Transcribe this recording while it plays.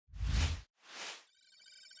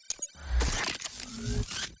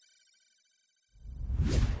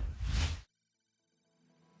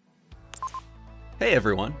Hey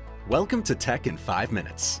everyone, welcome to Tech in 5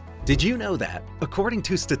 Minutes. Did you know that, according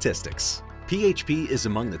to statistics, PHP is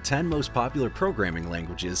among the 10 most popular programming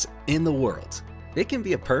languages in the world? It can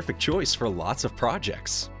be a perfect choice for lots of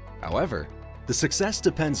projects. However, the success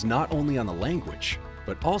depends not only on the language,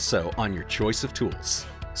 but also on your choice of tools.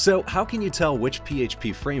 So how can you tell which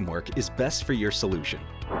PHP framework is best for your solution?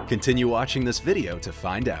 Continue watching this video to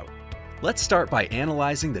find out. Let's start by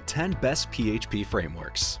analyzing the 10 best PHP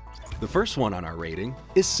frameworks. The first one on our rating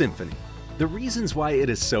is Symfony. The reasons why it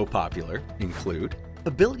is so popular include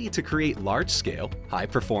ability to create large-scale,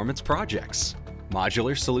 high-performance projects,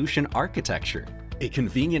 modular solution architecture, a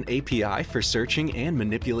convenient API for searching and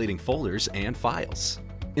manipulating folders and files,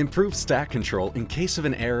 improved stack control in case of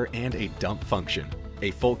an error and a dump function, a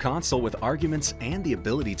full console with arguments and the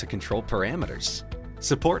ability to control parameters,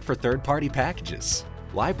 support for third-party packages,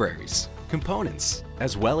 libraries, components,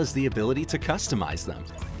 as well as the ability to customize them.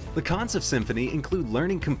 The cons of Symfony include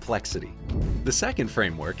learning complexity. The second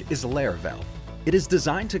framework is Laravel. It is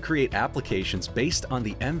designed to create applications based on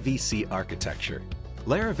the MVC architecture.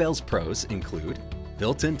 Laravel's pros include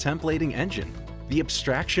built-in templating engine, the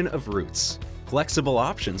abstraction of roots, flexible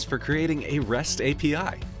options for creating a REST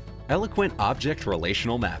API, eloquent object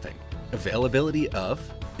relational mapping, availability of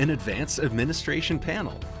an advanced administration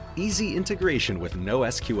panel, easy integration with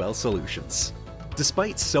NoSQL solutions.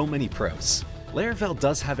 Despite so many pros, Laravel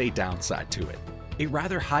does have a downside to it, a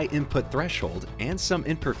rather high input threshold and some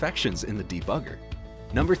imperfections in the debugger.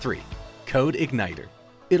 Number 3. Codeigniter.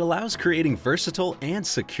 It allows creating versatile and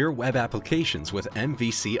secure web applications with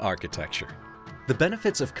MVC architecture. The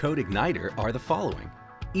benefits of Codeigniter are the following: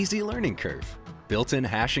 easy learning curve, built-in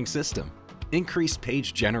hashing system, increased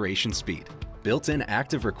page generation speed, built-in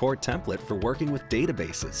active record template for working with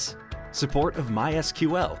databases, support of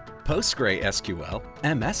MySQL, PostgreSQL,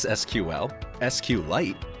 MS SQL,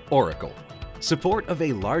 SQLite, Oracle, support of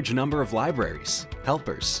a large number of libraries,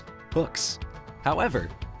 helpers, hooks. However,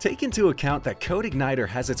 take into account that Codeigniter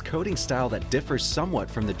has its coding style that differs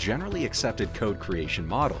somewhat from the generally accepted code creation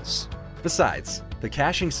models. Besides, the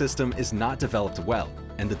caching system is not developed well,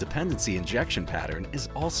 and the dependency injection pattern is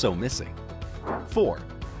also missing. 4.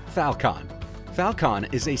 Phalcon.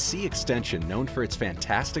 Phalcon is a C extension known for its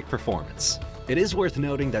fantastic performance. It is worth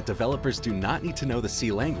noting that developers do not need to know the C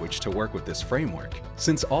language to work with this framework,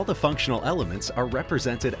 since all the functional elements are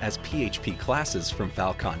represented as PHP classes from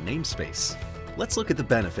Phalcon namespace. Let's look at the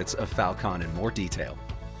benefits of Phalcon in more detail.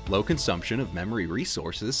 Low consumption of memory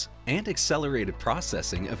resources and accelerated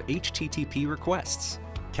processing of HTTP requests,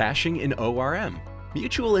 caching in ORM,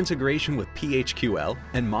 mutual integration with PHQL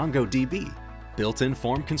and MongoDB, built-in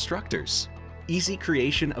form constructors, easy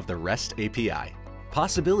creation of the REST API,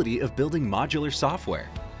 possibility of building modular software.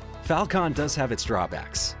 Phalcon does have its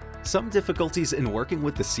drawbacks, some difficulties in working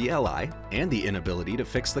with the CLI and the inability to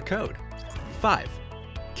fix the code. 5.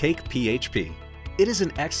 CakePHP. It is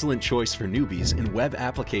an excellent choice for newbies in web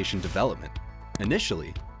application development.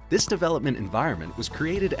 Initially, this development environment was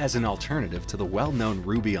created as an alternative to the well-known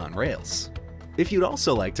Ruby on Rails. If you'd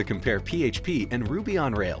also like to compare PHP and Ruby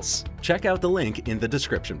on Rails, check out the link in the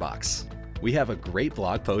description box. We have a great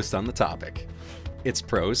blog post on the topic. Its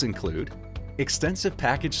pros include extensive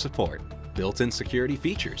package support, built-in security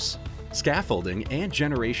features, scaffolding and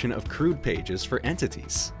generation of CRUD pages for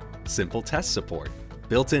entities, simple test support,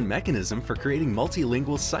 built-in mechanism for creating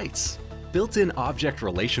multilingual sites, built-in object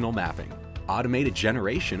relational mapping, automated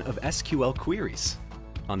generation of SQL queries.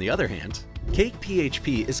 On the other hand,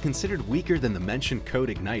 CakePHP is considered weaker than the mentioned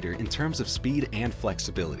Codeigniter in terms of speed and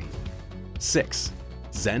flexibility. 6.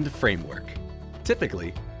 Zend framework.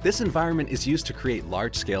 Typically, this environment is used to create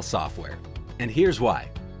large-scale software. And here's why.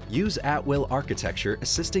 Use at-will architecture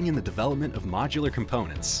assisting in the development of modular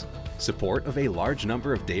components, support of a large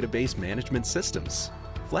number of database management systems,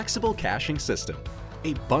 flexible caching system,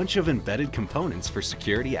 a bunch of embedded components for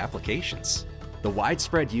security applications, the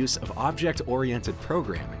widespread use of object-oriented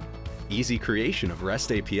programming, easy creation of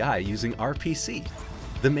REST API using RPC.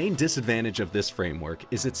 The main disadvantage of this framework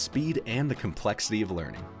is its speed and the complexity of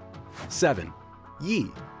learning. 7. Yi.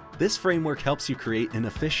 This framework helps you create an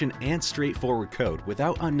efficient and straightforward code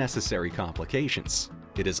without unnecessary complications.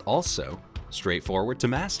 It is also straightforward to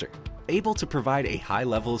master, able to provide a high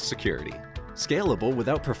level of security, scalable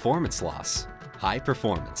without performance loss, high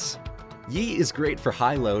performance. Yi is great for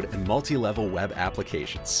high-load and multi-level web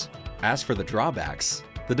applications. As for the drawbacks,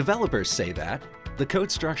 the developers say that the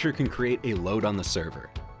code structure can create a load on the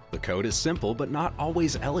server. The code is simple but not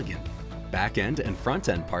always elegant. Back-end and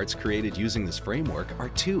front-end parts created using this framework are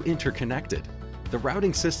too interconnected. The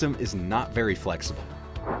routing system is not very flexible.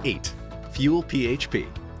 8. Fuel PHP.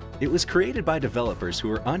 It was created by developers who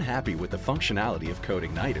were unhappy with the functionality of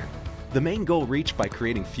Codeigniter. The main goal reached by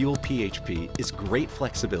creating PHP is great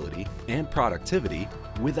flexibility and productivity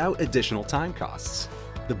without additional time costs.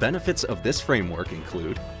 The benefits of this framework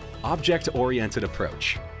include object-oriented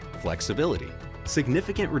approach, flexibility,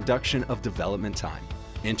 significant reduction of development time,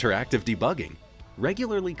 interactive debugging,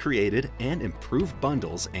 regularly created and improved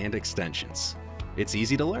bundles and extensions. It's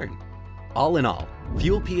easy to learn. All in all,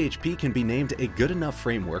 PHP can be named a good enough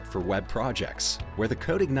framework for web projects where the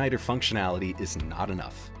Codeigniter functionality is not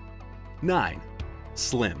enough. 9.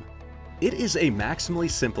 Slim. It is a maximally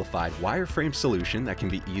simplified wireframe solution that can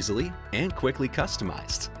be easily and quickly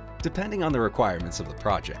customized, depending on the requirements of the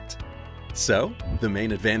project. So, the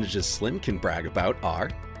main advantages Slim can brag about are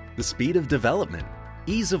the speed of development,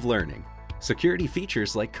 ease of learning, security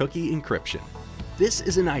features like cookie encryption. This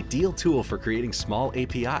is an ideal tool for creating small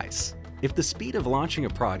APIs. If the speed of launching a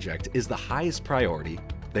project is the highest priority,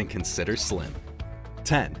 then consider Slim.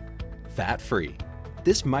 10. Fat-free.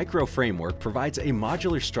 This micro framework provides a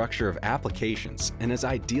modular structure of applications and is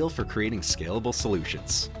ideal for creating scalable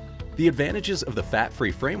solutions. The advantages of the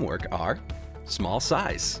fat-free framework are small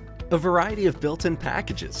size, a variety of built-in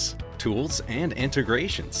packages, tools, and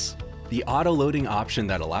integrations, the auto-loading option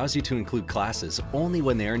that allows you to include classes only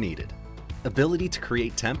when they are needed, ability to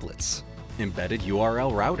create templates, embedded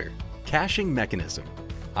URL router, caching mechanism,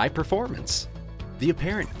 high performance. The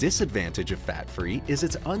apparent disadvantage of fat-free is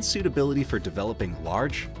its unsuitability for developing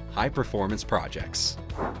large, high-performance projects.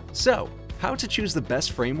 So, how to choose the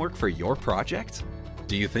best framework for your project?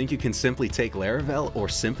 Do you think you can simply take Laravel or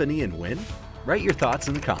Symfony and win? Write your thoughts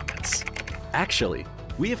in the comments. Actually,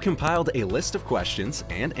 we have compiled a list of questions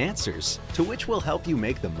and answers to which will help you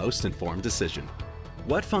make the most informed decision.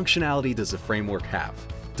 What functionality does the framework have?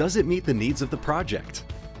 Does it meet the needs of the project?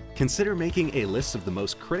 Consider making a list of the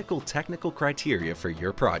most critical technical criteria for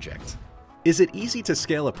your project. Is it easy to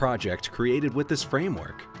scale a project created with this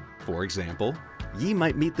framework? For example, Yi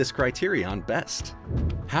might meet this criterion best.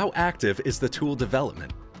 How active is the tool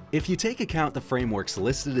development? If you take account the frameworks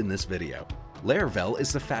listed in this video, Laravel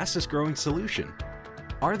is the fastest growing solution.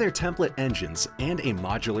 Are there template engines and a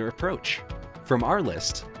modular approach? From our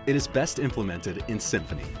list, it is best implemented in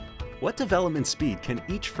Symfony. What development speed can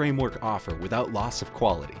each framework offer without loss of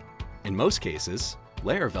quality? In most cases,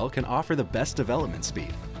 Laravel can offer the best development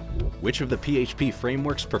speed. Which of the PHP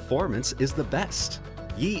framework's performance is the best?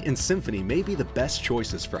 Yi and Symfony may be the best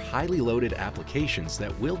choices for highly loaded applications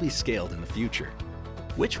that will be scaled in the future.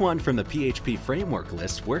 Which one from the PHP framework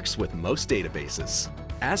list works with most databases?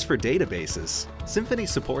 As for databases, Symfony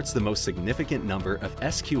supports the most significant number of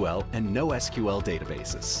SQL and NoSQL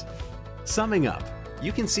databases. Summing up,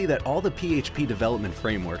 you can see that all the PHP development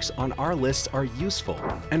frameworks on our list are useful,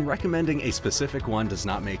 and recommending a specific one does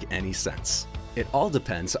not make any sense. It all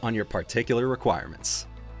depends on your particular requirements.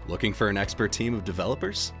 Looking for an expert team of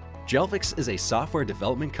developers? Jelvix is a software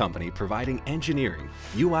development company providing engineering,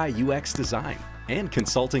 UI/UX design, and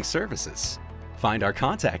consulting services. Find our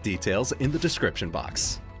contact details in the description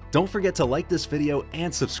box. Don't forget to like this video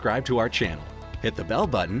and subscribe to our channel. Hit the bell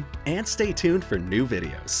button and stay tuned for new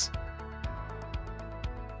videos.